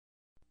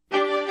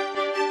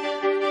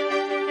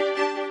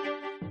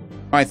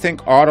I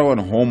think auto and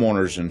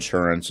homeowners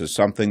insurance is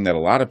something that a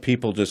lot of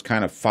people just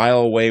kind of file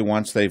away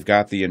once they've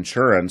got the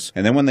insurance,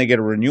 and then when they get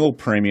a renewal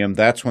premium,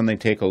 that's when they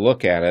take a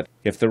look at it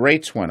if the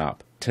rates went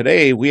up.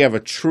 Today, we have a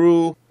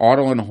true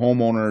auto and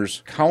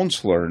homeowners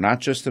counselor, not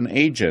just an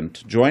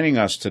agent, joining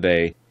us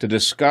today to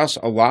discuss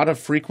a lot of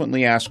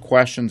frequently asked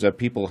questions that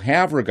people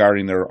have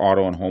regarding their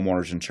auto and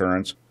homeowners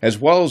insurance, as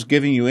well as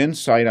giving you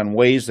insight on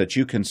ways that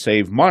you can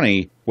save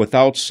money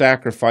without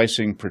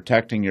sacrificing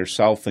protecting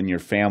yourself and your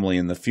family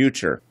in the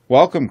future.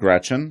 Welcome,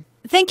 Gretchen.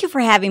 Thank you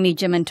for having me,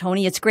 Jim and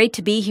Tony. It's great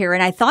to be here.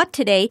 And I thought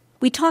today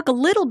we talk a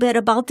little bit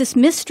about this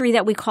mystery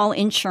that we call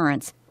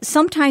insurance.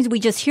 Sometimes we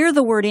just hear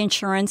the word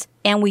insurance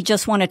and we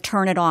just want to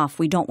turn it off.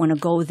 We don't want to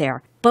go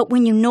there. But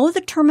when you know the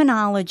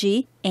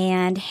terminology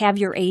and have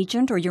your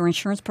agent or your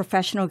insurance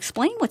professional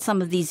explain what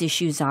some of these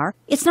issues are,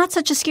 it's not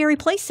such a scary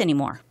place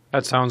anymore.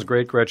 That sounds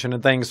great, Gretchen,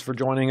 and thanks for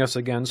joining us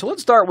again. So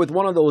let's start with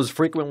one of those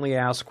frequently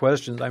asked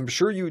questions I'm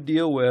sure you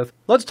deal with.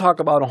 Let's talk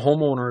about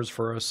homeowners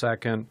for a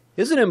second.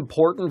 Is it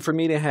important for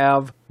me to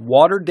have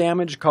water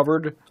damage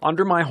covered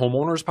under my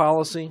homeowner's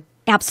policy?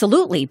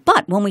 Absolutely.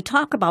 But when we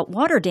talk about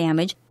water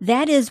damage,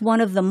 that is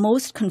one of the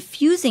most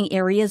confusing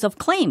areas of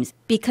claims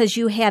because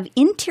you have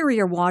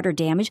interior water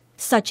damage,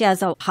 such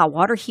as a hot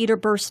water heater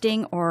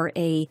bursting or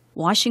a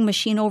washing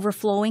machine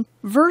overflowing,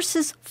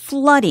 versus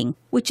flooding,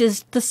 which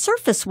is the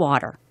surface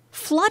water.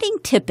 Flooding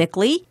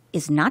typically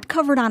is not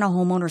covered on a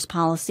homeowner's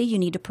policy. You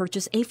need to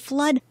purchase a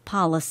flood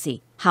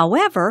policy.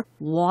 However,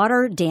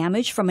 water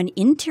damage from an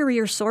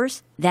interior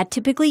source, that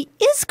typically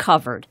is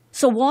covered.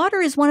 So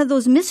water is one of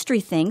those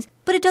mystery things,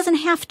 but it doesn't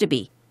have to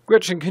be.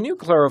 Gretchen, can you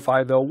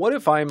clarify, though, what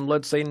if I'm,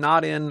 let's say,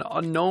 not in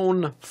a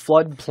known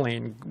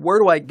floodplain? Where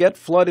do I get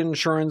flood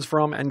insurance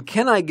from, and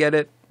can I get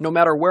it no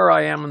matter where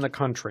I am in the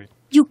country?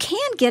 You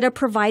can get it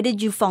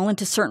provided you fall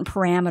into certain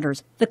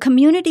parameters. The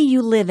community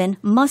you live in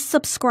must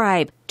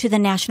subscribe to the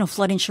National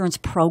Flood Insurance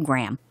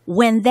Program.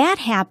 When that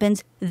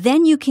happens,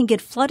 then you can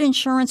get flood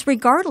insurance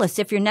regardless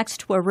if you're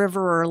next to a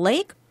river or a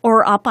lake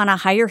or up on a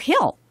higher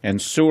hill.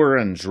 And sewer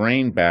and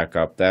drain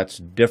backup, that's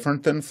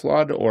different than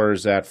flood, or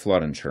is that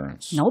flood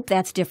insurance? Nope,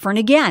 that's different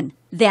again.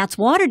 That's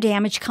water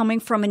damage coming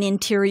from an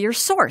interior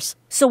source.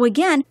 So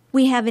again,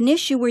 we have an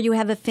issue where you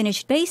have a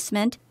finished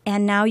basement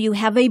and now you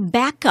have a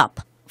backup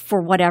for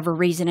whatever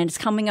reason, and it's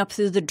coming up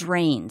through the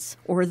drains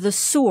or the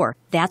sewer.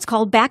 That's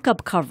called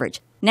backup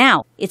coverage.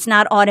 Now, it's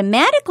not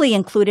automatically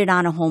included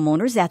on a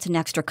homeowner's. That's an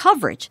extra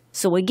coverage.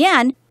 So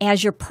again,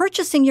 as you're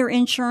purchasing your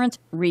insurance,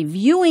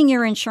 reviewing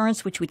your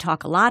insurance, which we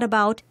talk a lot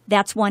about,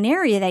 that's one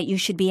area that you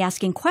should be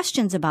asking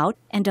questions about.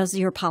 And does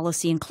your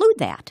policy include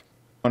that?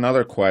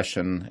 Another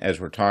question, as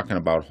we're talking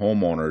about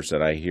homeowners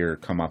that I hear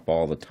come up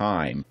all the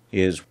time,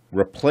 is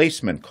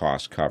replacement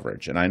cost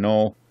coverage. And I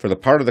know for the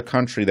part of the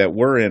country that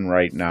we're in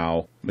right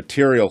now,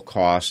 material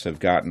costs have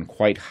gotten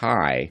quite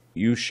high.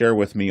 You share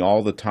with me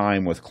all the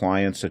time with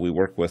clients that we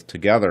work with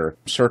together,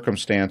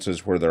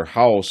 circumstances where their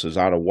house is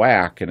out of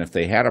whack, and if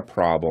they had a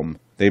problem,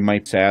 they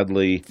might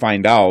sadly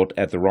find out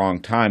at the wrong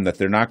time that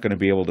they're not going to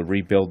be able to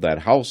rebuild that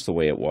house the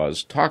way it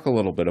was. Talk a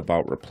little bit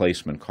about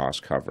replacement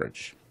cost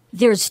coverage.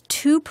 There's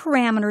two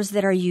parameters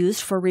that are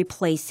used for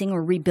replacing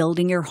or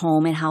rebuilding your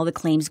home and how the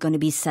claim's going to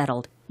be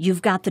settled.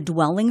 You've got the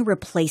dwelling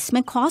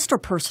replacement cost or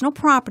personal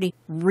property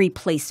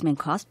replacement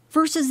cost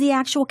versus the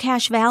actual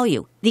cash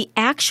value. The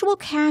actual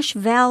cash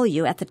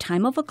value at the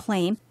time of a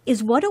claim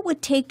is what it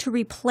would take to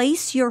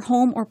replace your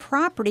home or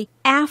property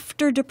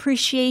after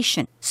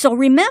depreciation. So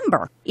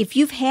remember, if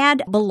you've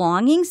had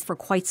belongings for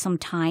quite some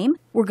time,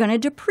 we're going to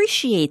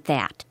depreciate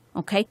that.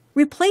 Okay?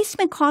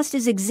 Replacement cost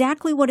is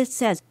exactly what it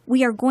says.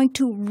 We are going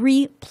to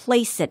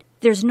replace it.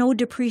 There's no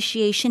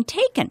depreciation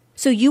taken.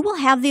 So you will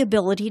have the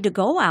ability to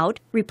go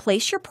out,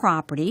 replace your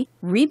property,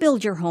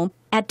 rebuild your home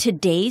at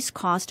today's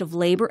cost of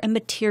labor and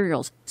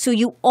materials. So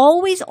you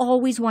always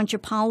want your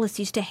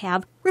policies to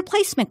have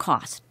replacement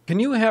cost. Can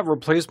you have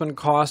replacement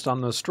cost on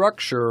the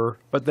structure,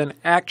 but then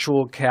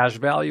actual cash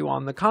value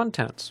on the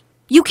contents?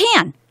 You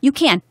can.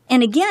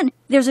 And again,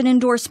 there's an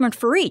endorsement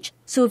for each.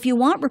 So if you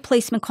want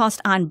replacement cost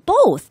on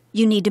both,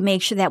 you need to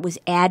make sure that was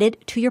added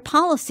to your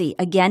policy.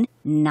 Again,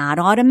 not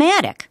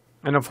automatic.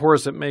 And of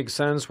course, it makes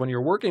sense when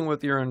you're working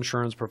with your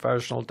insurance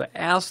professional to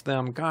ask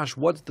them, gosh,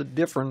 what's the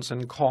difference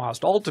in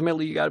cost?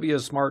 Ultimately, you got to be a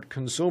smart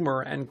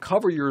consumer and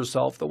cover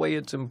yourself the way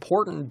it's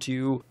important to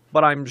you.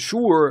 But I'm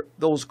sure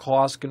those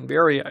costs can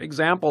vary.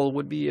 Example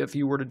would be if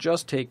you were to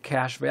just take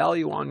cash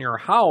value on your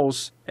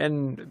house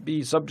and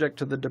be subject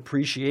to the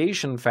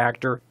depreciation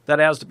factor, that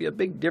has to be a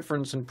big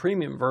difference in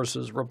premium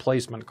versus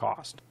replacement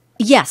cost.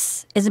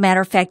 Yes, as a matter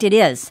of fact, it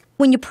is.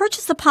 When you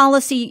purchase the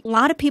policy, a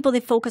lot of people, they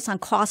focus on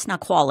cost, not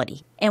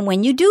quality. And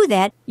when you do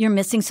that, you're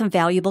missing some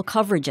valuable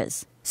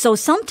coverages. So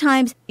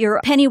sometimes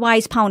you're penny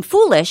wise, pound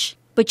foolish,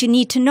 but you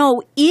need to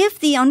know if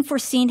the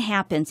unforeseen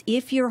happens,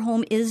 if your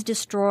home is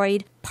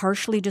destroyed,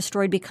 partially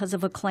destroyed because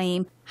of a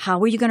claim, how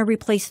are you going to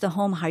replace the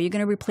home? How are you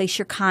going to replace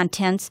your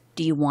contents?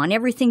 Do you want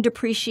everything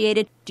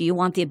depreciated? Do you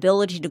want the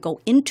ability to go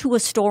into a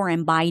store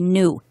and buy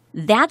new?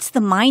 That's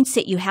the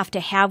mindset you have to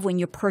have when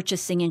you're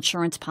purchasing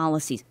insurance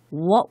policies.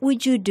 What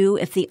would you do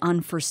if the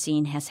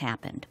unforeseen has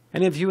happened?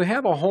 And if you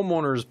have a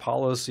homeowner's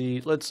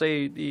policy, let's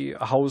say the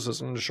house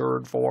is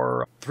insured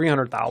for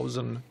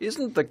 $300,000,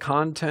 isn't the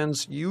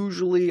contents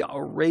usually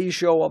a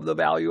ratio of the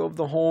value of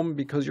the home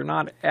because you're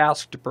not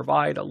asked to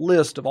provide a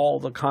list of all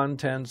the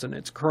contents and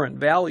its current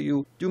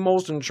value? Do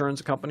most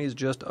insurance companies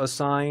just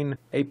assign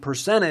a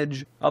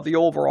percentage of the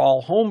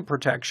overall home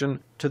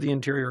protection to the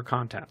interior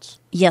contents?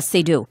 Yes,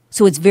 they do.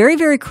 So it's very,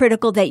 very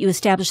critical that you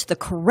establish the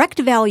correct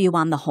value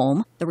on the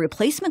home, the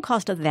replacement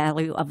cost of the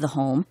value of the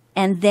home,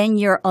 and then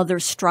your other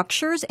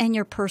structures and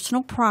your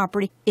personal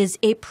property is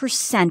a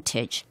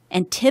percentage.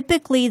 And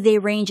typically they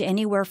range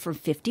anywhere from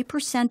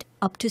 50%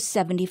 up to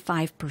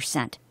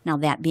 75%. Now,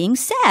 that being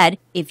said,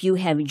 if you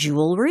have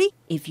jewelry,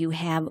 if you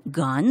have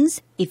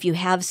guns, if you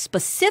have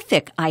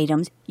specific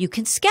items, you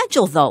can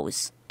schedule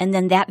those, and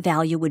then that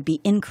value would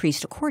be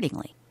increased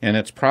accordingly. And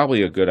it's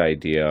probably a good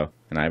idea,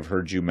 and I've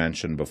heard you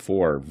mention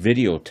before,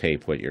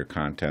 videotape what your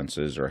contents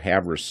is or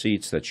have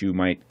receipts that you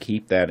might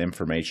keep that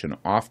information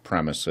off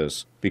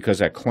premises,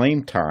 because at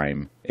claim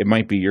time, it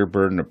might be your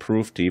burden of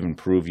proof to even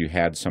prove you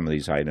had some of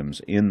these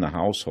items in the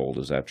household.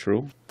 Is that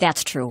true?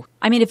 That's true.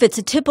 I mean, if it's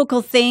a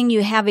typical thing,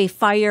 you have a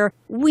fire,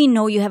 we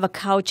know you have a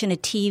couch and a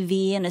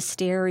TV and a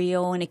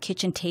stereo and a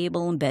kitchen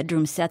table and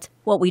bedroom sets.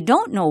 What we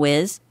don't know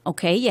is,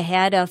 okay, you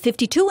had a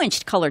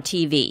 52-inch color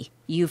TV.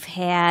 You've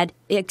had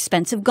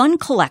expensive gun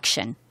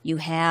collection. You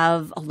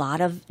have a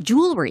lot of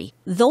jewelry.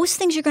 Those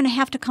things you're going to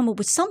have to come up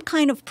with some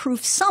kind of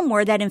proof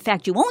somewhere that, in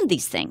fact, you own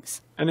these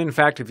things. And in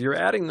fact, if you're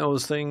adding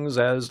those things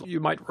as,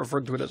 you might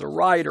refer to it as a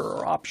rider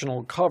or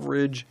optional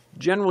coverage,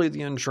 generally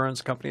the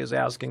insurance company is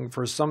asking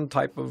for some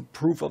type of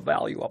proof of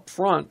value up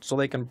front so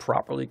they can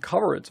properly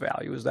cover its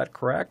value. Is that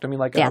correct? I mean,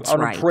 like an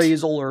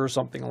appraisal or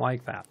something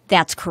like that.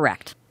 That's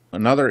correct.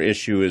 Another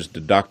issue is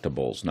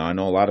deductibles. Now, I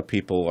know a lot of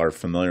people are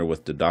familiar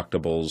with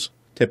deductibles.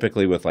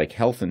 Typically with like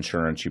health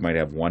insurance, you might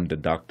have one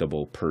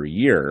deductible per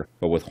year,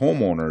 but with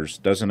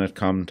homeowners, doesn't it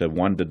come to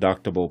one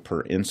deductible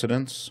per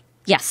incidence?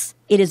 Yes,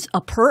 it is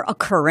a per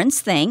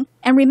occurrence thing.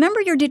 And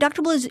remember, your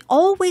deductible is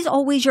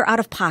always your out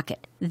of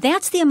pocket.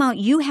 That's the amount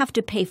you have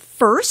to pay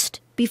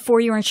first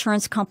before your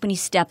insurance company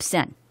steps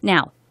in.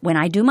 Now, when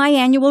I do my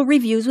annual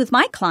reviews with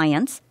my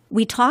clients,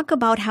 we talk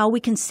about how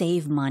we can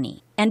save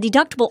money. And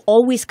deductible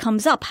always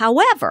comes up.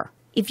 However,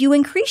 if you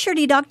increase your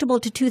deductible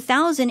to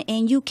 $2,000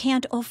 and you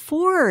can't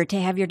afford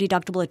to have your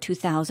deductible at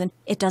 $2,000,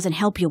 it doesn't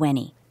help you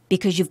any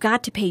because you've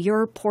got to pay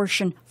your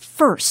portion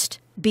first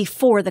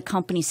before the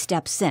company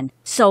steps in.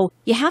 So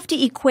you have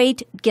to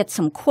equate, get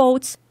some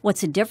quotes.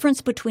 What's the difference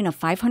between a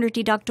 $500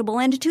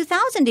 deductible and a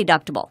 $2,000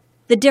 deductible?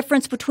 The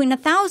difference between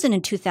 $1,000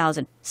 and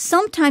 $2,000.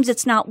 Sometimes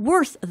it's not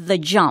worth the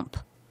jump,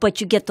 but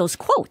you get those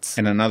quotes.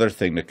 And another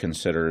thing to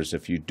consider is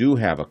if you do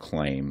have a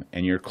claim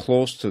and you're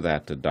close to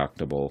that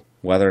deductible,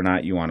 whether or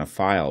not you want to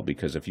file,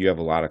 because if you have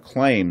a lot of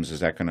claims,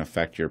 is that going to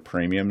affect your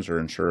premiums or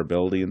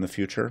insurability in the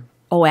future?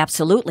 Oh,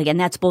 absolutely. And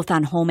that's both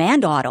on home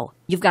and auto.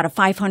 You've got a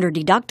 $500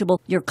 deductible.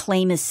 Your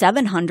claim is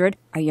 $700.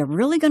 Are you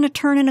really going to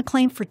turn in a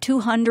claim for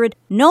 $200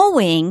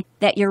 knowing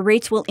that your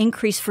rates will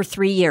increase for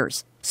 3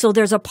 years? So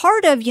there's a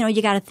part of,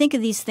 you got to think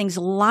of these things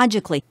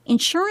logically.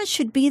 Insurance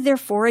should be there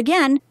for,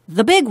 again,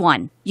 the big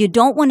one. You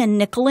don't want to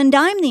nickel and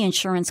dime the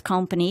insurance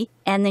company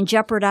and then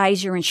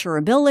jeopardize your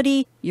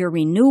insurability, your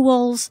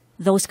renewals,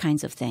 those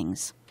kinds of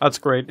things. That's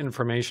great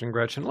information,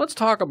 Gretchen. Let's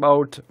talk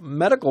about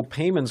medical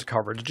payments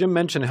coverage. Jim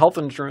mentioned health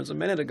insurance a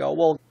minute ago.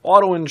 Well,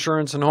 auto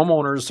insurance and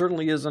homeowners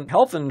certainly isn't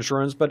health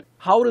insurance, but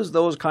how does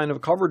those kind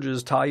of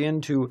coverages tie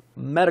into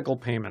medical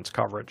payments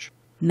coverage?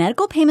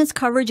 Medical payments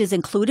coverage is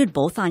included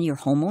both on your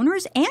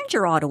homeowners and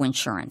your auto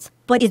insurance,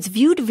 but it's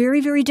viewed very,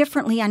 very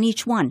differently on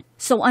each one.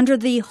 So under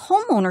the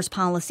homeowner's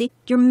policy,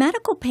 your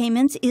medical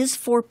payments is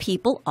for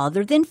people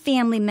other than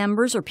family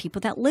members or people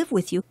that live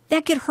with you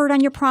that get hurt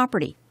on your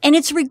property. And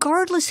it's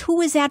regardless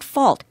who is at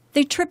fault.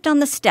 They tripped on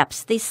the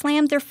steps. They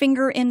slammed their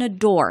finger in a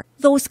door.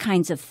 Those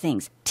kinds of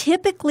things.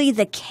 Typically,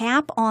 the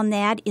cap on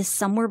that is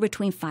somewhere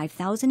between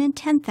 $5,000 and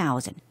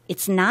 $10,000.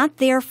 It's not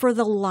there for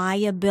the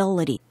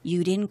liability.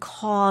 You didn't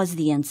cause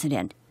the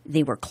incident.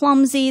 They were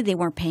clumsy. They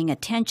weren't paying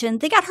attention.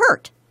 They got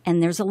hurt.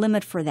 And there's a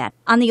limit for that.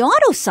 On the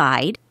auto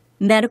side,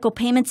 medical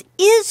payments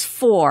is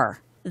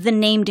for the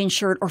named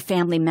insured or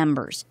family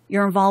members.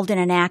 You're involved in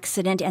an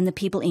accident and the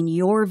people in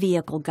your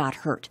vehicle got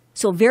hurt.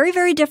 So very,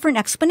 very different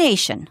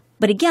explanation.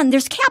 But again,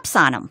 there's caps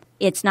on them.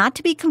 It's not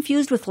to be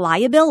confused with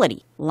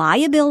liability.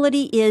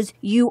 Liability is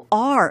you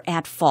are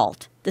at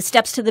fault. The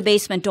steps to the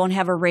basement don't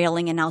have a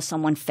railing and now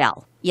someone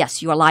fell.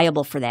 Yes, you are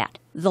liable for that.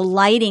 The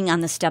lighting on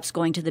the steps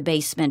going to the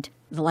basement,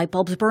 the light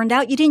bulbs burned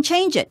out, you didn't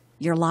change it.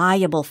 You're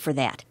liable for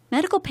that.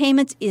 Medical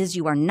payments is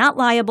you are not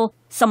liable,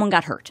 someone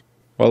got hurt.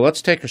 Well,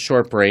 let's take a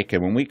short break,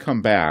 and when we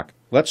come back,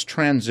 let's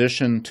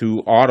transition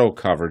to auto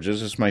coverages.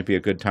 This might be a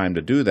good time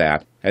to do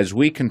that as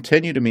we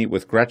continue to meet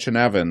with Gretchen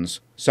Evans,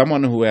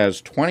 someone who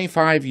has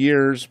 25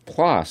 years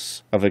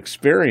plus of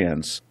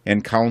experience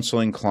in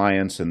counseling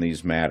clients in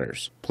these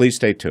matters. Please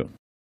stay tuned.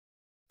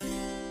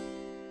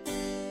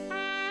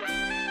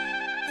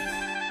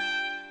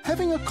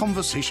 Having a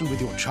conversation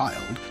with your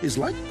child is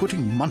like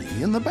putting money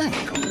in the bank.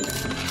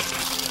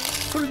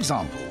 For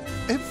example,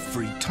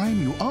 every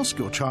time you ask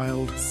your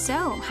child,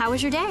 "So, how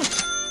was your day?"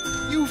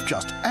 you've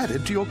just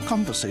added to your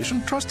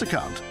conversation trust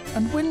account.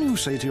 And when you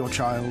say to your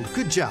child,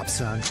 "Good job,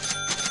 son,"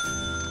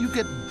 you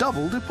get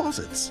double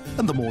deposits.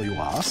 And the more you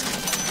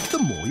ask, the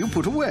more you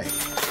put away.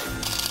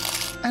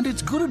 And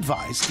it's good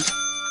advice to...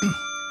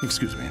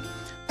 excuse me.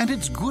 And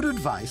it's good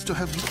advice to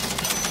have...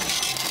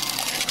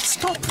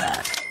 Stop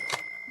that!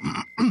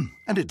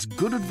 And it's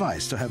good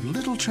advice to have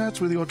little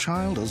chats with your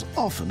child as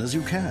often as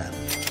you can.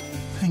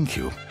 Thank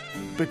you.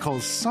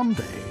 Because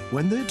someday,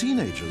 when they're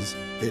teenagers,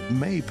 it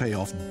may pay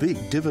off big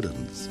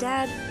dividends.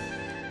 Dad,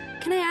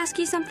 can I ask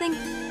you something?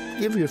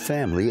 Give your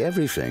family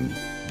everything.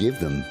 Give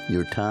them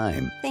your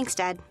time. Thanks,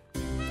 Dad.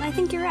 I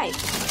think you're right.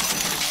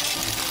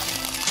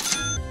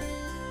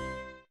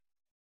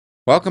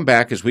 Welcome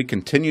back as we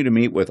continue to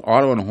meet with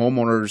auto and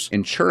homeowners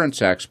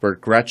insurance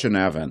expert Gretchen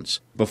Evans.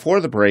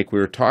 Before the break, we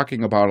were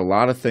talking about a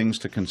lot of things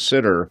to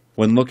consider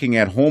when looking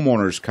at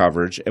homeowners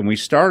coverage, and we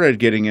started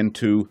getting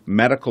into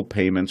medical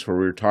payments where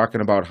we were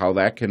talking about how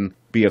that can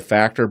be a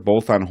factor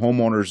both on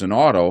homeowners and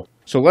auto.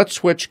 So let's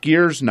switch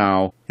gears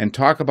now and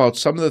talk about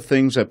some of the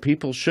things that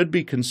people should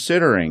be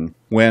considering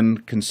when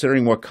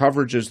considering what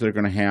coverages they're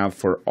going to have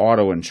for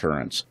auto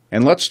insurance.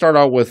 And let's start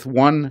out with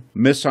one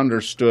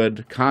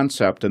misunderstood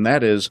concept, and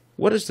that is,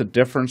 what is the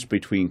difference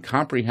between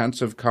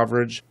comprehensive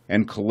coverage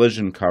and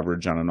collision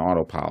coverage on an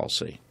auto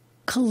policy?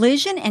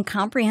 Collision and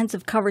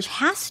comprehensive coverage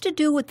has to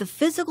do with the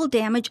physical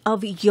damage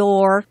of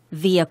your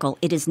vehicle.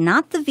 It is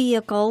not the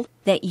vehicle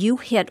that you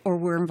hit or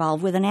were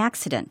involved with an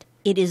accident.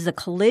 It is the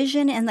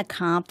collision and the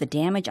comp, the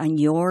damage on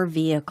your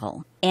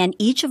vehicle. And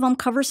each of them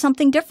covers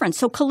something different.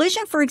 So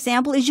collision, for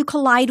example, is you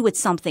collide with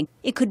something.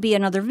 It could be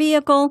another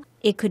vehicle.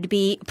 It could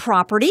be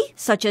property,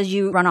 such as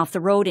you run off the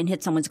road and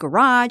hit someone's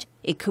garage.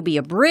 It could be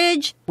a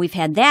bridge. We've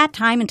had that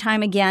time and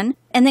time again.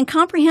 And then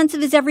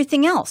comprehensive is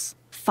everything else.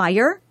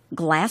 Fire,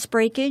 glass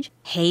breakage,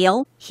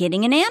 hail,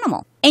 hitting an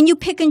animal. And you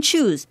pick and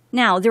choose.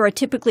 Now, there are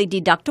typically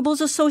deductibles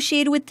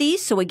associated with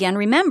these. So again,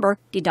 remember,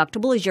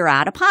 deductible is your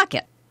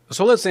out-of-pocket.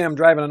 So let's say I'm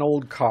driving an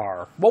old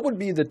car. What would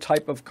be the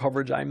type of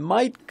coverage I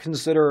might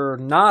consider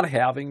not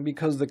having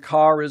because the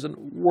car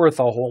isn't worth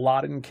a whole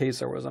lot in case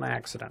there was an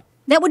accident?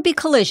 That would be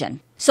collision.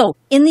 So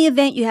in the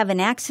event you have an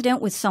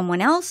accident with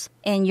someone else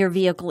and your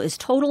vehicle is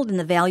totaled and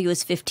the value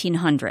is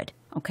 $1,500,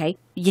 okay?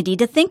 You need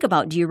to think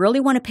about, do you really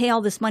want to pay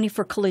all this money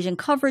for collision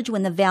coverage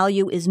when the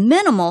value is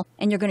minimal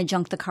and you're going to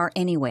junk the car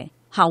anyway?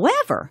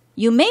 However,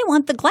 you may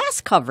want the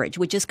glass coverage,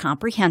 which is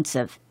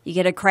comprehensive. You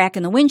get a crack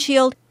in the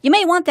windshield, you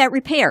may want that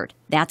repaired.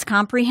 That's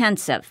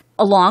comprehensive.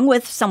 Along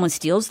with someone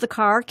steals the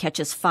car,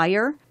 catches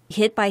fire,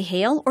 hit by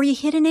hail, or you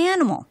hit an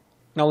animal.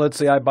 Now let's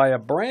say I buy a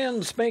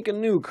brand spanking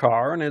new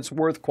car and it's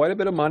worth quite a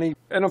bit of money.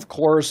 And of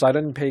course, I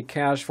didn't pay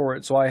cash for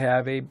it, so I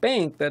have a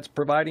bank that's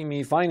providing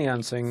me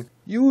financing.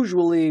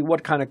 Usually,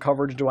 what kind of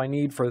coverage do I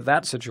need for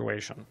that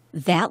situation?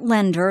 That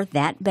lender,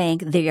 that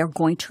bank, they are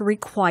going to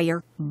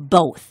require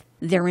both.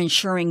 They're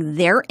insuring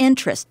their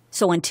interest.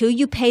 So until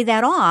you pay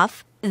that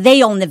off,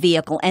 they own the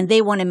vehicle and they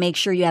want to make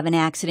sure you have an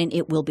accident,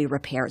 it will be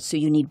repaired. So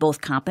you need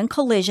both comp and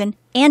collision.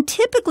 And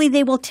typically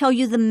they will tell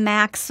you the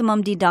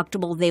maximum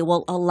deductible they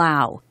will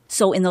allow.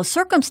 So in those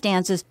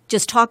circumstances,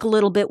 just talk a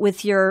little bit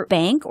with your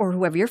bank or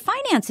whoever you're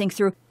financing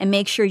through and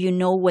make sure you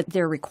know what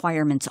their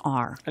requirements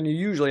are. And you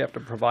usually have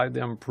to provide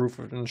them proof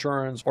of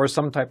insurance or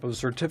some type of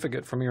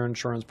certificate from your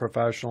insurance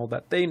professional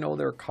that they know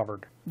they're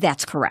covered.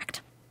 That's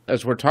correct.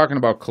 As we're talking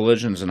about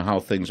collisions and how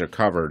things are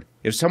covered,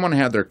 if someone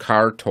had their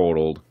car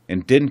totaled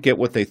and didn't get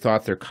what they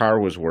thought their car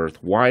was worth,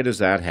 why does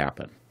that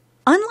happen?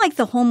 Unlike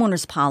the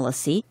homeowner's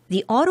policy,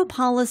 the auto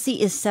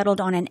policy is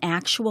settled on an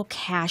actual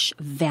cash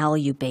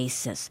value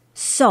basis.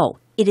 So,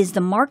 it is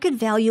the market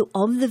value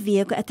of the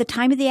vehicle at the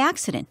time of the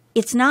accident.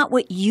 It's not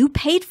what you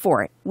paid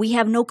for it. We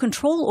have no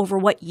control over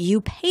what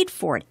you paid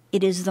for it.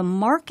 It is the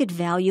market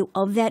value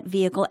of that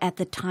vehicle at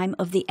the time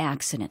of the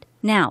accident.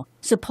 Now,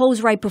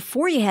 suppose right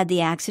before you had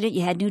the accident,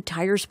 you had new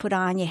tires put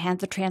on, you had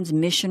the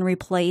transmission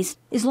replaced.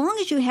 As long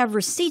as you have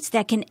receipts,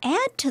 that can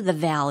add to the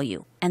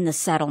value and the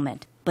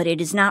settlement. But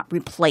it is not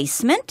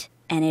replacement,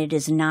 and it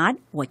is not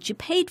what you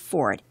paid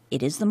for it.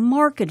 It is the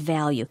market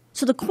value.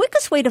 So the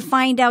quickest way to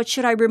find out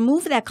should I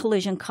remove that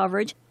collision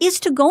coverage is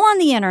to go on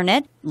the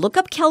internet, look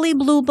up Kelley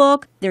Blue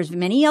Book, there's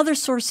many other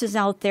sources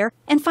out there,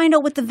 and find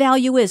out what the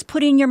value is.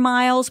 Put in your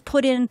miles,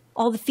 put in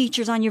all the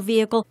features on your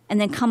vehicle, and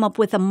then come up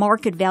with a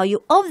market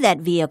value of that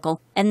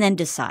vehicle, and then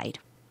decide.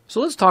 So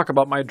let's talk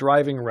about my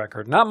driving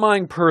record. Not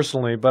mine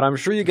personally, but I'm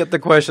sure you get the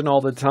question all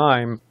the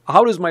time.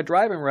 How does my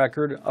driving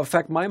record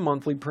affect my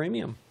monthly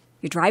premium?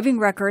 Your driving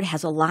record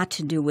has a lot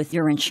to do with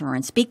your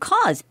insurance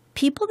because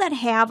people that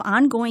have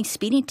ongoing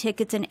speeding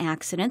tickets and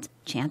accidents,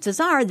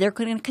 chances are they're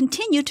going to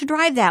continue to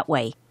drive that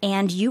way.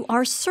 And you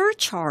are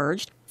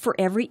surcharged for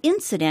every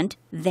incident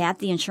that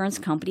the insurance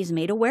company is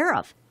made aware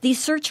of.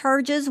 These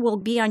surcharges will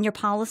be on your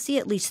policy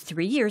at least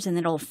 3 years and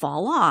then it'll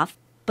fall off.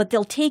 But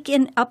they'll take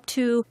in up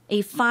to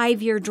a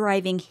 5-year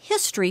driving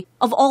history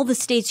of all the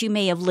states you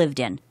may have lived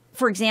in.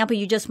 For example,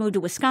 you just moved to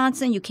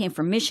Wisconsin, you came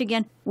from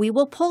Michigan. We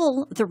will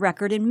pull the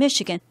record in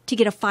Michigan to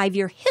get a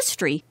 5-year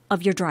history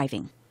of your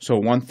driving. So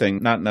one thing,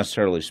 not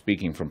necessarily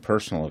speaking from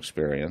personal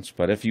experience,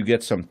 but if you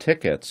get some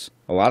tickets,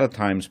 a lot of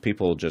times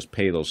people will just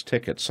pay those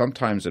tickets.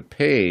 Sometimes it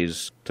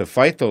pays to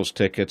fight those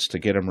tickets to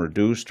get them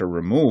reduced or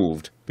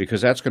removed because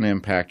that's going to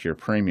impact your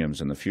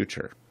premiums in the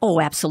future. Oh,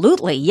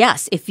 absolutely.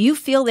 Yes. If you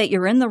feel that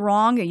you're in the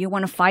wrong or you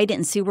want to fight it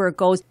and see where it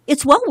goes,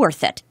 it's well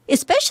worth it,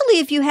 especially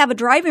if you have a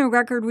driving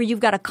record where you've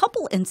got a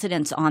couple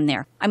incidents on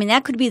there. I mean,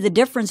 that could be the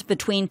difference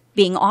between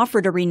being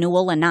offered a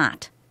renewal and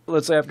not.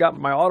 Let's say I've got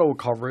my auto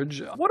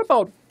coverage. What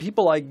about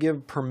people I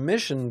give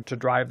permission to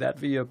drive that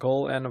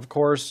vehicle? And of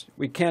course,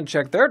 we can't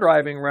check their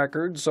driving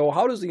record. So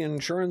how does the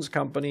insurance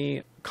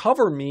company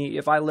cover me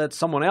if I let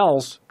someone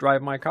else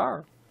drive my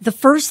car? The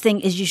first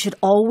thing is you should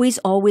always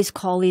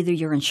call either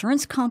your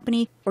insurance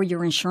company or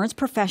your insurance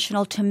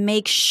professional to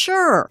make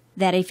sure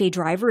that if a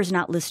driver is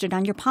not listed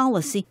on your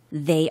policy,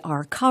 they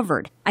are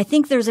covered. I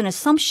think there's an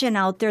assumption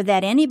out there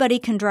that anybody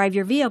can drive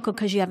your vehicle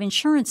because you have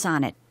insurance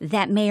on it.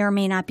 That may or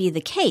may not be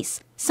the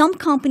case. Some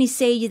companies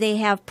say they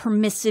have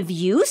permissive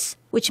use,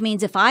 which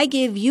means if I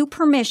give you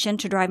permission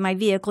to drive my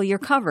vehicle, you're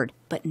covered.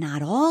 But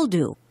not all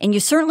do. And you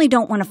certainly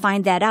don't want to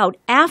find that out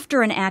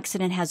after an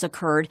accident has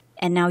occurred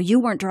and now you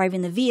weren't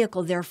driving the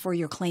vehicle, therefore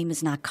your claim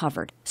is not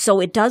covered.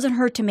 So it doesn't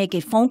hurt to make a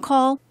phone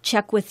call,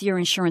 check with your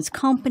insurance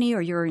company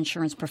or your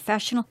insurance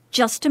professional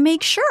just to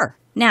make sure.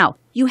 Now,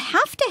 you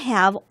have to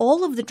have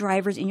all of the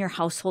drivers in your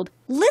household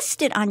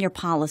listed on your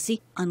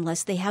policy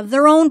unless they have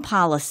their own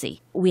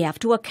policy. We have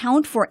to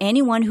account for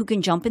anyone who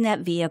can jump in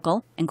that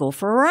vehicle and go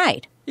for a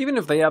ride. Even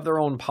if they have their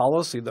own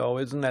policy, though,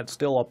 isn't that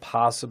still a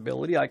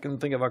possibility? I can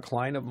think of a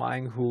client of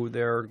mine who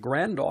their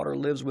granddaughter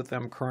lives with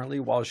them currently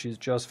while she's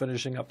just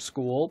finishing up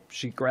school.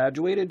 She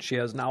graduated. She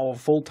has now a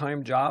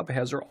full-time job,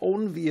 has her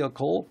own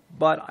vehicle,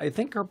 but I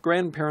think her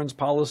grandparents'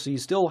 policy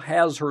still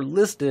has her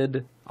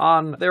listed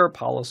on their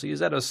policy.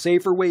 Is that a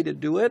safer way to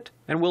do it?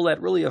 And will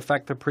that really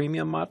affect the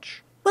premium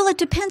much? Well, it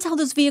depends how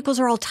those vehicles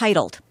are all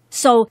titled.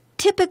 So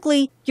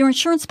typically, your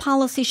insurance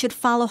policy should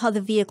follow how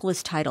the vehicle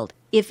is titled.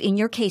 If, in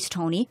your case,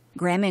 Tony,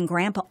 Grandma and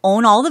Grandpa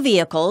own all the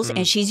vehicles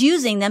and she's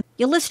using them,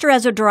 you list her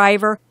as a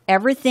driver.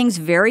 Everything's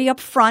very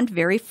upfront,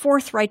 very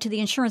forthright to the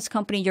insurance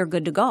company. You're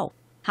good to go.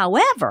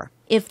 However,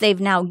 if they've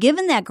now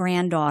given that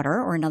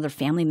granddaughter or another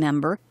family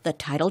member the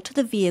title to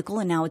the vehicle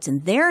and now it's in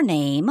their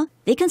name,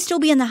 they can still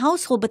be in the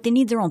household, but they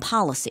need their own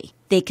policy.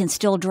 They can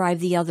still drive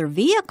the other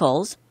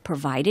vehicles,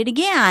 provided,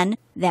 again,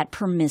 that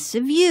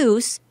permissive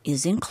use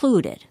is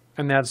included.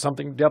 And that's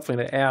something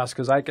definitely to ask,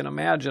 because I can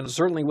imagine,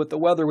 certainly with the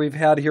weather we've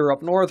had here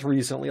up north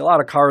recently, a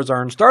lot of cars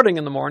aren't starting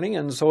in the morning,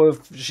 and so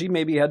if she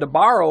maybe had to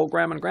borrow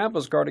Grandma and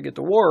Grandpa's car to get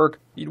to work,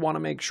 you'd want to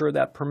make sure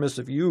that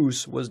permissive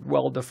use was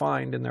well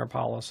defined in their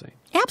policy.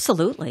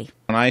 Absolutely.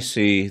 And I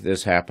see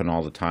this happen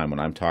all the time when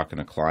I'm talking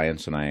to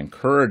clients, and I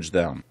encourage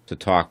them to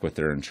talk with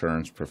their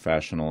insurance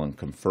professional and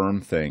confirm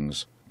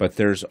things. But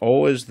there's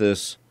always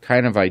this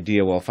kind of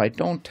idea, well, if I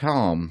don't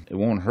tell them, it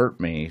won't hurt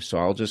me, so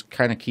I'll just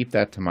kind of keep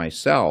that to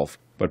myself.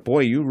 But boy,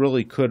 you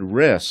really could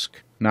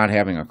risk not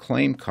having a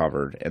claim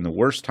covered, and the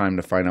worst time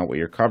to find out what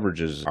your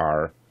coverages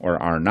are or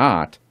are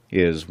not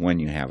is when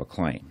you have a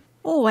claim.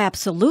 Oh,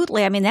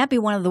 absolutely. I mean, that'd be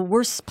one of the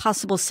worst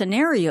possible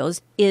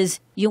scenarios is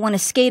you want to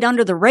skate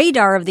under the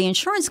radar of the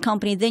insurance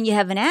company, then you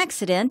have an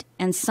accident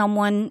and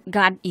someone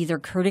got either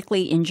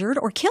critically injured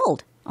or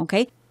killed,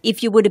 okay?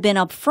 If you would have been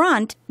up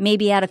front,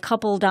 maybe add a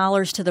couple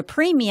dollars to the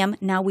premium,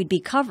 now we'd be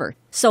covered.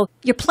 So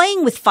you're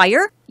playing with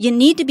fire. You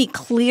need to be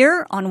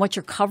clear on what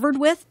you're covered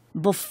with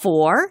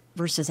before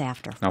versus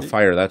after. Now,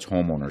 fire, that's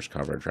homeowners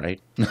coverage,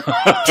 right?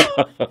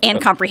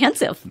 And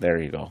comprehensive.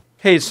 There you go.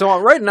 Hey, so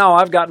right now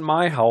I've got in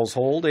my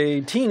household a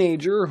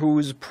teenager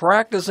who's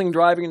practicing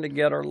driving to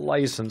get her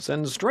license.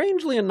 And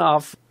strangely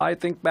enough, I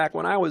think back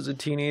when I was a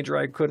teenager,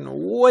 I couldn't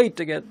wait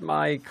to get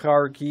my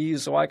car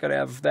keys so I could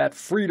have that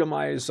freedom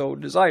I so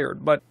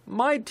desired. But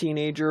my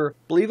teenager,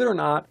 believe it or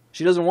not,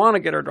 she doesn't want to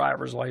get her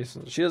driver's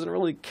license. She doesn't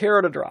really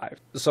care to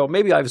drive. So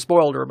maybe I've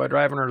spoiled her by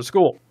driving her to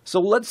school. So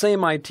let's say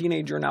my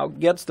teenager now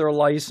gets their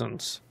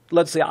license.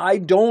 Let's say I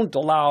don't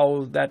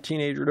allow that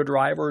teenager to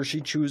drive or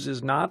she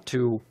chooses not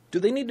to. Do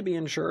they need to be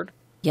insured?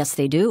 Yes,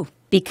 they do,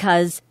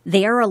 because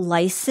they are a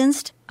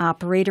licensed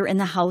operator in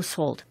the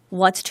household.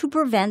 What's to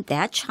prevent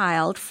that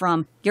child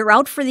from, you're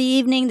out for the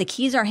evening, the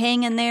keys are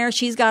hanging there,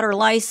 she's got her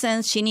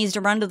license, she needs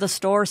to run to the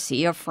store,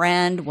 see a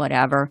friend,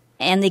 whatever,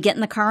 and they get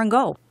in the car and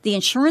go. The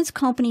insurance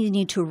companies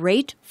need to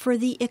rate for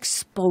the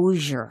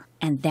exposure,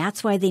 and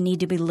that's why they need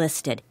to be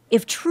listed.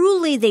 If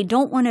truly they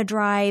don't want to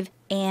drive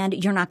and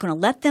you're not going to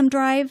let them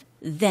drive,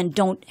 then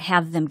don't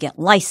have them get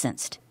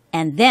licensed.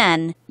 And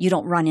then you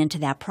don't run into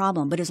that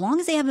problem. But as long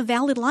as they have a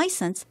valid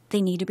license,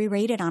 they need to be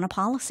rated on a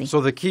policy.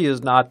 So the key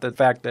is not the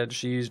fact that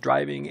she's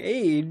driving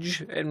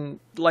age,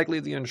 and likely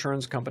the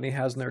insurance company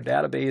has in their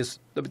database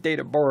the date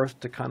of birth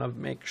to kind of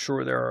make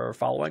sure they're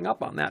following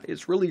up on that.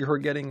 It's really her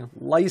getting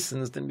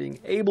licensed and being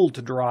able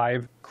to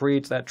drive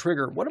creates that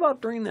trigger. What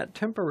about during that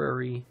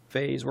temporary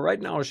phase where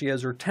right now she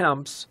has her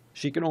temps?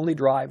 She can only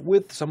drive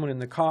with someone in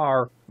the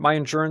car. My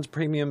insurance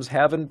premiums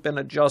haven't been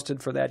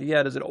adjusted for that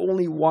yet. Is it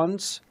only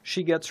once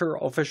she gets her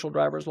official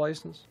driver's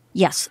license?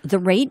 Yes, the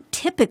rate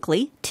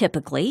typically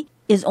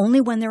is only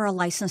when they're a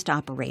licensed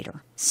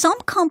operator. Some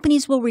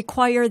companies will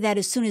require that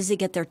as soon as they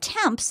get their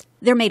temps,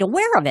 they're made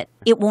aware of it.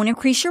 It won't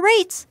increase your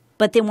rates,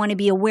 but they want to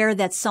be aware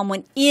that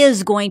someone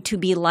is going to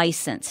be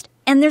licensed.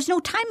 And there's no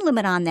time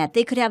limit on that.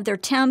 They could have their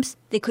temps.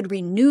 They could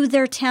renew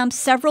their temps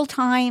several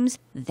times.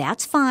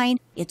 That's fine.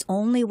 It's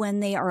only when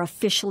they are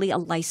officially a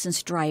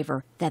licensed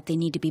driver that they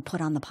need to be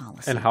put on the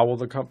policy. And how will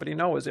the company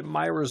know? Is it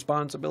my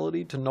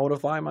responsibility to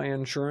notify my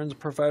insurance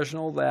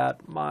professional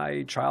that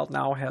my child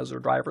now has their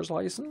driver's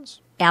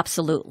license?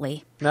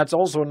 Absolutely. And that's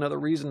also another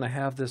reason to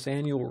have this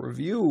annual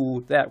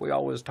review that we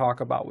always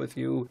talk about with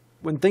you.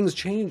 When things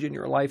change in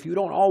your life, you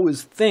don't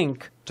always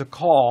think to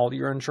call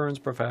your insurance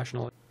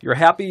professional. You're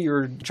happy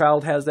your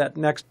child has that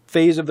next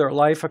phase of their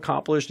life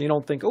accomplished, and you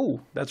don't think, oh,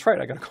 that's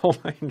right, I got to call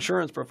my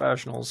insurance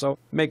professional. So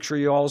make sure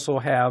you also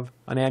have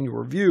an annual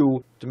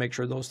review to make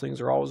sure those things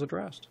are always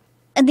addressed.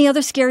 And the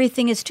other scary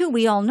thing is, too,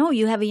 we all know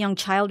you have a young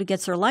child who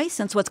gets their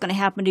license, what's going to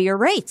happen to your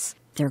rates?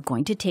 They're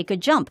going to take a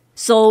jump.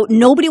 So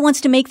nobody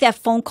wants to make that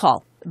phone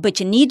call, but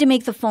you need to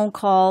make the phone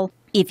call.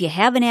 If you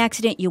have an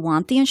accident, you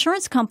want the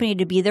insurance company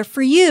to be there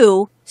for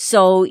you,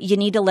 so you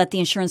need to let the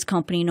insurance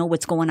company know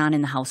what's going on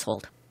in the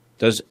household.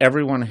 Does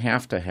everyone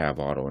have to have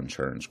auto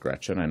insurance,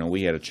 Gretchen? I know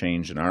we had a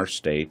change in our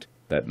state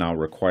that now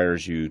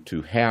requires you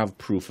to have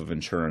proof of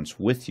insurance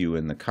with you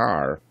in the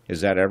car.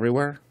 Is that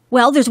everywhere?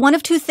 Well, there's one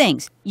of two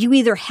things. You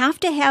either have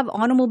to have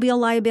automobile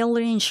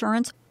liability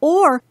insurance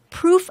or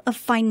proof of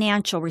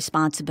financial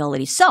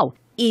responsibility. So,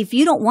 if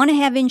you don't want to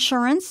have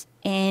insurance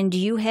and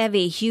you have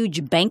a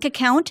huge bank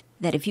account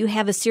that if you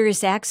have a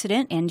serious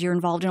accident and you're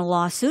involved in a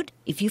lawsuit,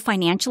 if you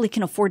financially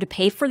can afford to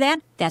pay for that,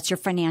 that's your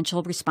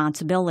financial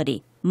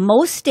responsibility.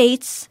 Most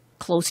states,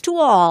 close to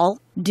all,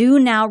 do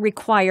now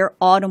require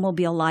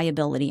automobile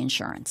liability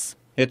insurance.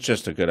 It's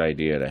just a good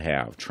idea to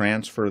have.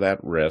 Transfer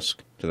that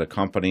risk to the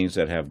companies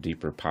that have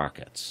deeper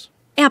pockets.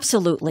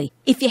 Absolutely.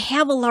 If you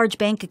have a large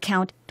bank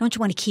account, don't you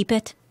want to keep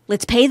it?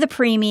 Let's pay the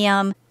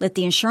premium, let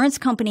the insurance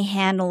company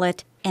handle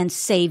it, and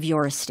save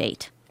your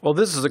estate. Well,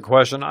 this is a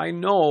question I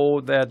know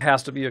that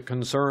has to be a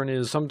concern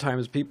is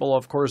sometimes people,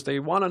 of course, they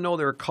want to know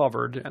they're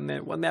covered. And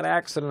then when that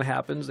accident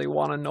happens, they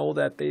want to know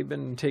that they've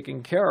been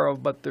taken care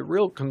of. But the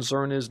real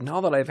concern is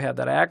now that I've had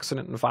that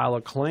accident and file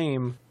a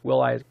claim,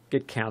 will I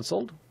get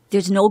canceled?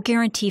 There's no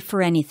guarantee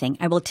for anything.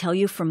 I will tell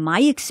you from my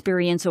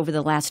experience over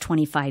the last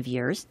 25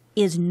 years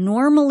is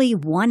normally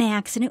one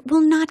accident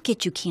will not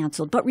get you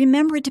canceled. But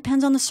remember, it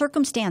depends on the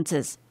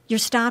circumstances. You're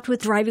stopped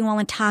with driving while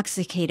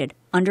intoxicated,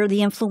 under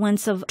the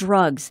influence of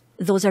drugs.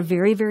 Those are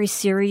very, very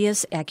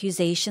serious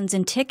accusations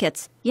and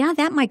tickets. Yeah,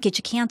 that might get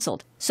you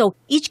canceled. So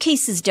each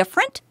case is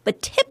different,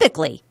 but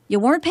typically you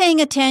weren't paying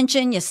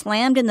attention, you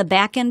slammed in the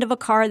back end of a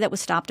car that was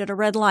stopped at a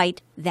red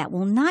light. That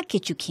will not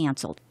get you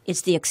canceled.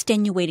 It's the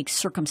extenuating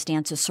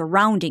circumstances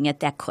surrounding it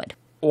that could.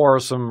 Or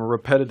some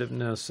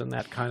repetitiveness in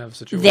that kind of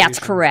situation. That's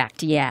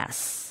correct,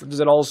 yes.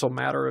 Does it also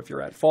matter if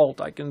you're at fault?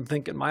 I can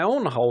think in my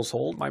own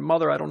household, my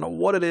mother, I don't know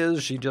what it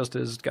is, she just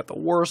has got the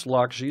worst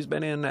luck. She's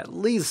been in at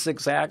least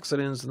 6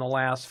 accidents in the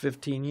last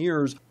 15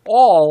 years,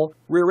 all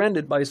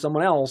rear-ended by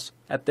someone else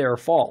at their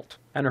fault.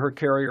 And her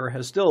carrier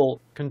has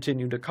still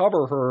continued to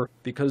cover her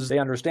because they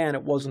understand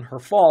it wasn't her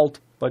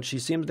fault, but she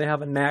seems to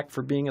have a knack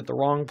for being at the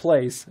wrong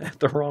place at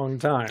the wrong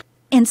time.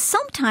 And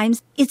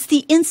sometimes it's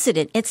the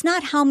incident. It's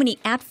not how many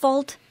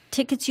at-fault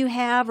tickets you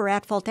have or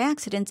at-fault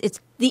accidents.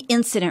 It's the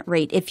incident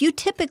rate. If you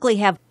typically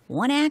have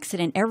one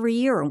accident every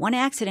year or one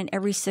accident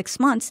every 6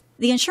 months,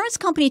 the insurance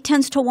company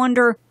tends to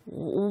wonder,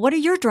 what are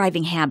your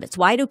driving habits?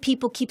 Why do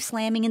people keep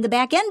slamming in the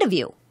back end of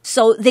you?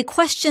 So they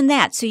question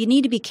that. So you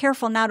need to be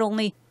careful not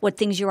only what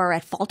things you are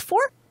at fault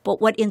for,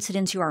 but what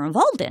incidents you are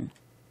involved in.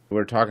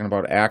 We're talking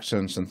about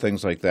accidents and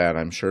things like that.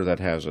 I'm sure that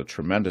has a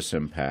tremendous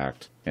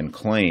impact, and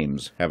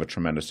claims have a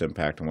tremendous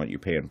impact on what you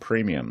pay in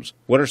premiums.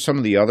 What are some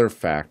of the other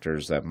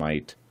factors that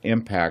might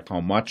impact how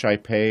much I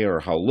pay or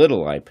how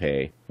little I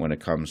pay when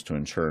it comes to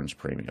insurance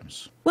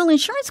premiums? Well,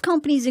 insurance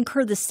companies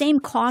incur the same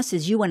costs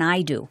as you and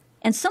I do,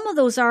 and some of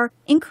those are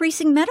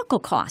increasing medical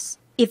costs.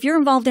 If you're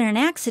involved in an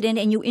accident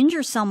and you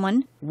injure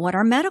someone, what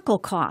are medical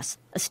costs?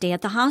 A stay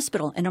at the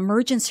hospital, an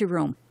emergency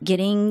room,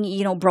 getting,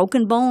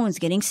 broken bones,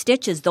 getting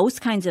stitches, those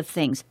kinds of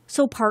things.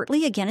 So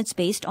partly, again, it's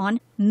based on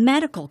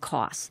medical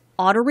costs,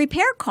 auto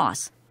repair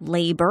costs,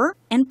 labor,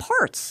 and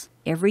parts.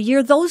 Every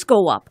year those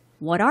go up.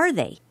 What are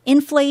they?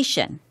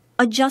 Inflation.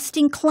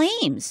 Adjusting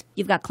claims.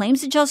 You've got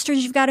claims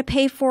adjusters you've got to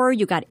pay for.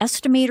 You've got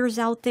estimators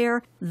out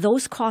there.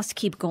 Those costs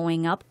keep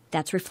going up.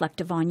 That's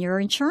reflective on your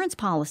insurance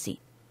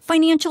policy.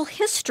 Financial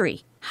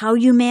history. How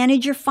you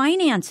manage your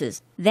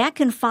finances. That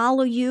can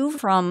follow you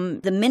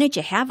from the minute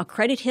you have a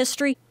credit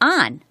history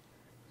on.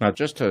 Now,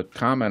 just to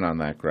comment on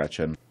that,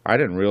 Gretchen, I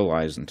didn't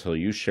realize until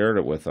you shared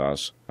it with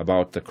us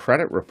about the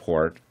credit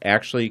report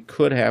actually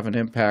could have an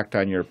impact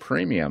on your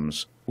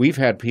premiums. We've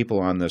had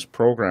people on this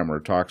program where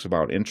it talks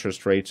about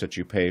interest rates that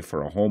you pay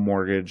for a home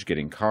mortgage,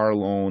 getting car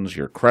loans,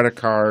 your credit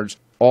cards,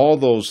 all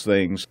those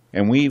things.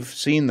 And we've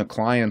seen the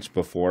clients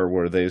before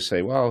where they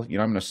say, well, I'm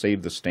going to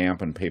save the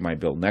stamp and pay my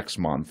bill next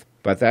month.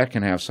 But that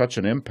can have such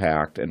an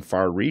impact and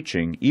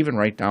far-reaching, even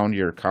right down to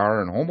your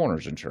car and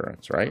homeowner's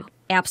insurance, right?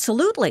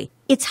 Absolutely.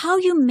 It's how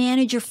you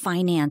manage your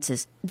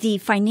finances. The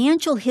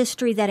financial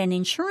history that an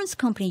insurance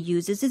company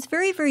uses is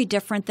very, very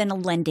different than a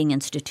lending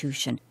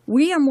institution.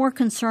 We are more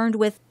concerned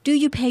with, do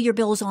you pay your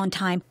bills on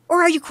time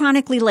or are you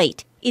chronically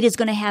late? It is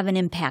going to have an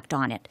impact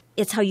on it.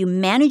 It's how you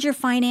manage your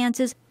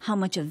finances, how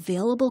much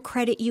available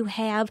credit you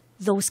have,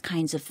 those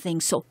kinds of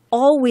things. So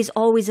always,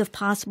 always, if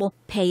possible,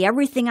 pay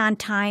everything on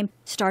time,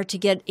 start to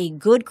get a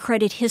good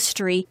credit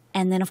history,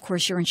 and then, of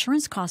course, your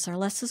insurance costs are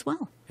less as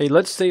well. Hey,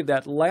 let's save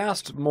that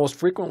last, most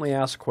frequently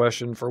asked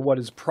question for what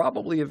is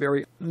probably a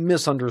very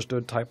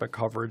misunderstood type of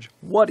coverage.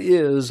 What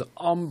is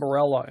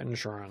umbrella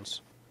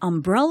insurance?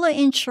 Umbrella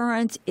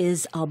insurance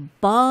is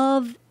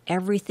above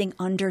everything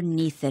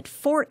underneath it.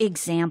 For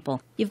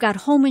example, you've got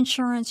home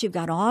insurance, you've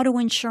got auto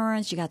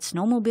insurance, you've got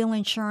snowmobile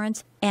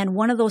insurance, and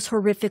one of those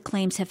horrific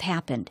claims have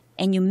happened.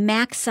 And you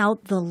max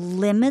out the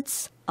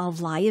limits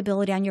of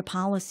liability on your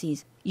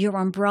policies. Your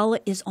umbrella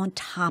is on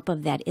top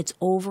of that. It's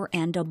over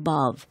and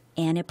above,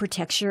 and it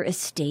protects your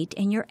estate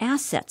and your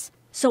assets.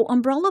 So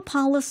umbrella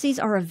policies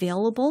are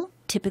available,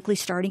 typically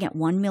starting at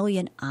 $1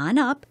 million on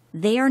up.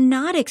 They are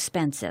not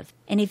expensive.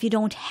 And if you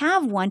don't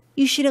have one,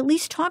 you should at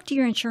least talk to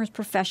your insurance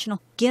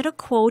professional, get a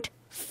quote,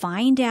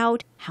 find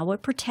out how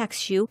it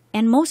protects you,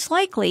 and most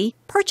likely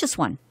purchase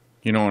one.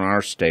 In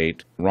our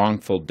state,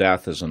 wrongful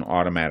death is an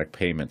automatic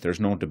payment.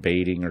 There's no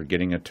debating or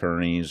getting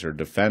attorneys or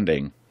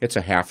defending. It's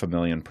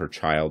 $500,000 per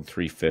child,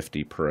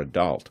 $350,000 per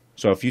adult.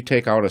 So if you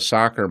take out a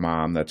soccer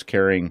mom that's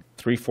carrying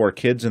 3-4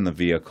 kids in the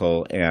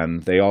vehicle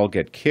and they all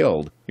get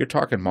killed, you're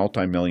talking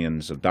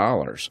multi-millions of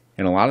dollars.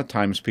 And a lot of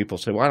times people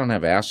say, well, I don't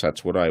have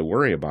assets. What do I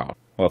worry about?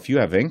 Well, if you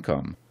have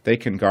income, they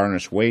can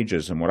garnish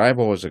wages. And what I've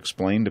always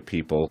explained to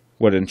people,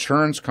 what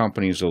insurance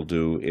companies will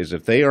do is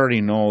if they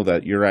already know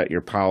that you're at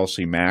your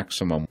policy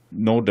maximum,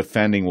 no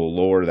defending will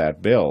lower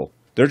that bill.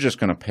 They're just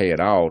going to pay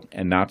it out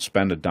and not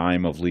spend a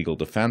dime of legal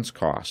defense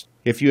cost.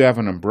 If you have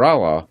an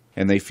umbrella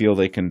and they feel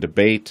they can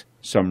debate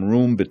some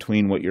room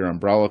between what your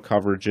umbrella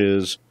coverage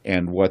is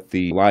and what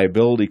the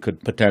liability could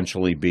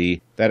potentially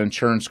be, that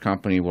insurance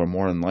company will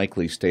more than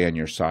likely stay on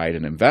your side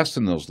and invest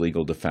in those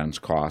legal defense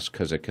costs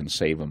because it can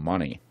save them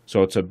money.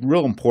 So it's a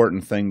real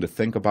important thing to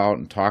think about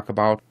and talk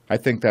about. I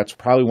think that's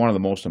probably one of the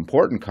most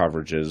important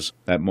coverages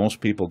that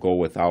most people go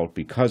without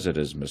because it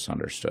is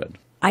misunderstood.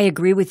 I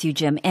agree with you,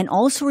 Jim. And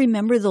also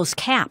remember those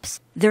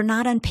caps. They're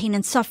not on pain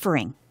and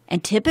suffering.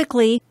 And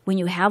typically, when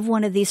you have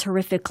one of these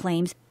horrific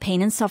claims,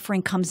 pain and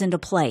suffering comes into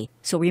play.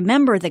 So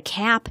remember, the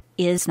cap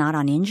is not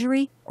on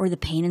injury or the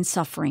pain and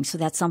suffering. So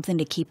that's something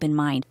to keep in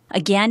mind.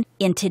 Again,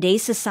 in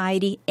today's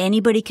society,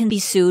 anybody can be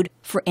sued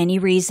for any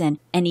reason.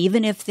 And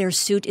even if their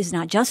suit is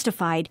not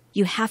justified,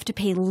 you have to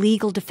pay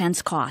legal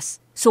defense costs.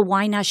 So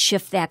why not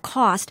shift that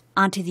cost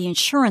onto the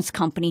insurance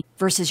company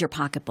versus your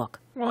pocketbook?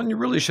 Well, and you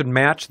really should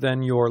match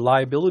then your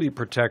liability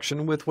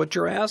protection with what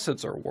your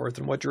assets are worth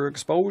and what your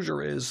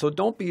exposure is. So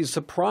don't be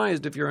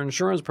surprised if your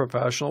insurance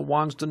professional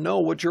wants to know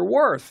what you're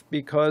worth,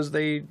 because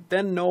they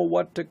then know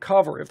what to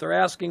cover. If they're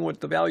asking what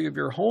the value of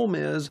your home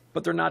is,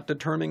 but they're not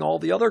determining all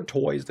the other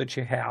toys that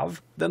you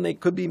have, then they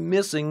could be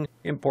missing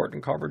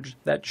important coverage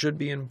that should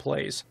be in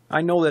place.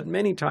 I know that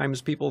many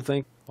times people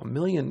think, $1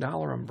 million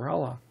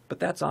umbrella, but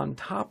that's on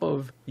top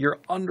of your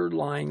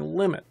underlying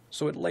limit.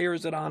 So it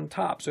layers it on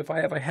top. So if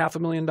I have a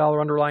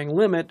 $500,000 underlying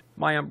limit,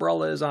 my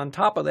umbrella is on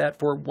top of that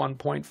for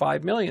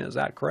 $1.5 million. Is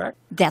that correct?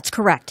 That's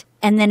correct.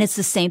 And then it's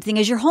the same thing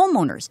as your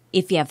homeowners.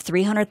 If you have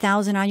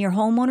 $300,000 on your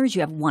homeowners,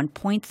 you have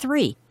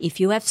 1.3. If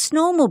you have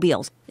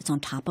snowmobiles, it's on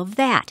top of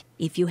that.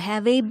 If you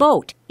have a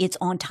boat, it's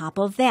on top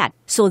of that.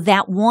 So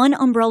that one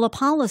umbrella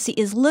policy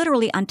is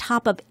literally on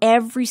top of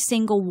every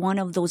single one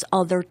of those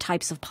other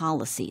types of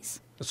policies.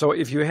 So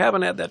if you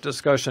haven't had that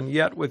discussion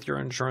yet with your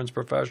insurance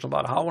professional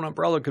about how an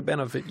umbrella could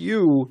benefit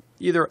you,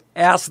 either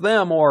ask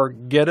them or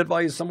get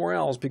advice somewhere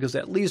else, because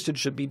at least it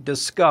should be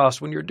discussed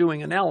when you're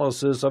doing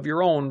analysis of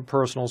your own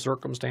personal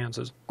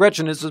circumstances.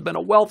 Gretchen, this has been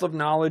a wealth of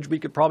knowledge. We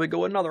could probably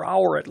go another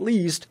hour at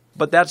least,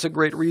 but that's a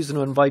great reason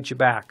to invite you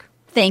back.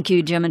 Thank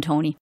you, Jim and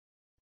Tony.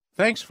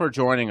 Thanks for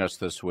joining us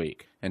this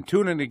week, and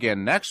tune in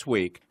again next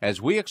week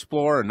as we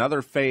explore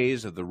another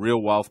phase of the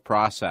Real Wealth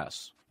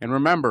process. And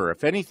remember,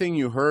 if anything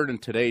you heard in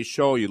today's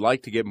show you'd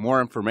like to get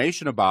more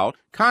information about,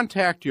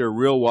 contact your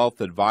Real Wealth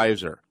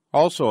advisor.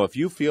 Also, if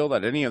you feel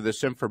that any of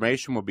this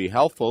information would be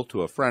helpful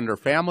to a friend or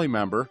family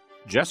member,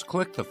 just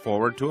click the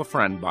Forward to a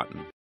Friend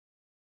button.